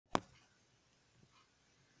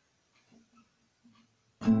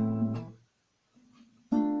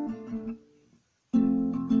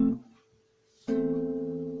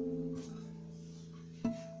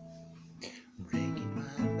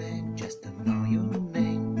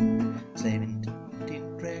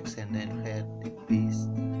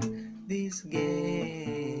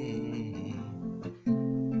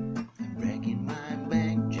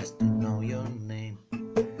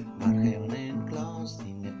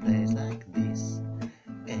place like this.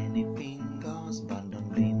 Anything goes, but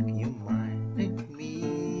don't blink, you might miss.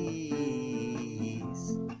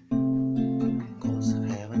 Cause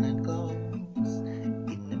heaven and goes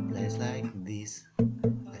in a place like this.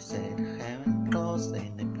 I said heaven goes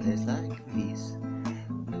in a place like this.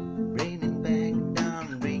 Bring it back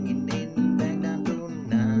down, bring it in back down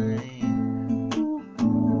tonight.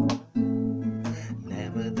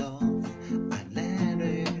 Never thought I'd let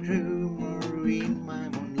a rumor in my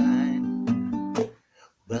moonlight.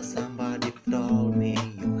 Well, somebody told me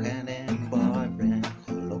you had a boyfriend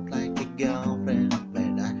who looked like a girlfriend,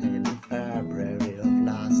 but I had in February of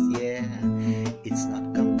last year. It's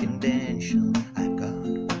not confidential, I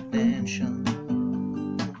got potential.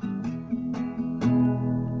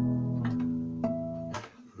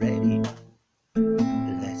 Ready?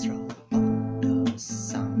 Let's roll on to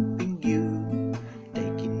something new.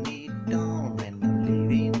 Taking it down and I'm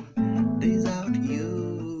leaving this out you.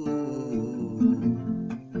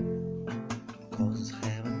 Cause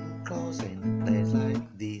heaven close in a place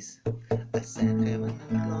like this. I said heaven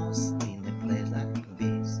close in a place like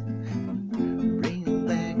this. Bring it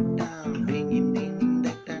back down, bring it in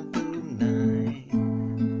back down tonight.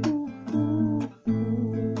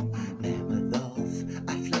 Never thought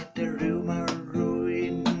I'd let the rumor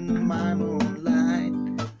ruin my moonlight.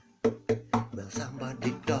 Well,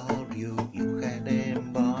 somebody told you you had a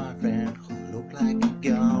boyfriend who looked like a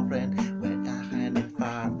girlfriend, when I had in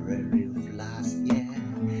February of last year.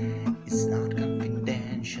 It's not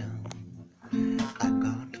confidential, I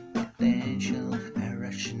got potential. I'm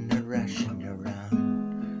rushing around.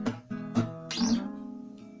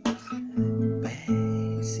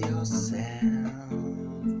 Pace yourself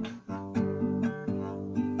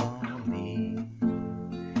for me.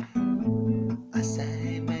 I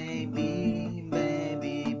say maybe,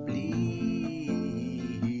 baby, please,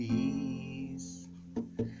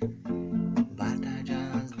 but I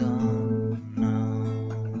just don't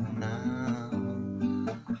know now.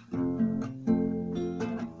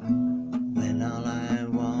 When all I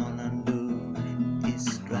wanna do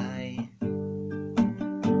is try.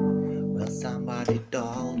 Well, somebody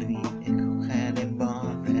told me who had a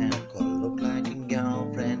boyfriend who looked like a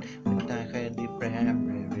girlfriend, but I had the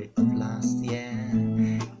February of last year.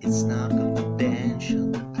 It's not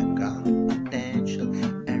confidential, I got potential.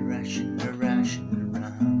 I'm rushing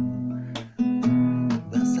around.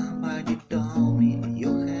 Well, somebody told me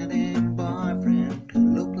you had a boyfriend who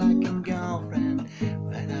looked like a girlfriend,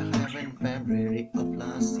 when I have in February of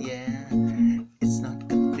last year.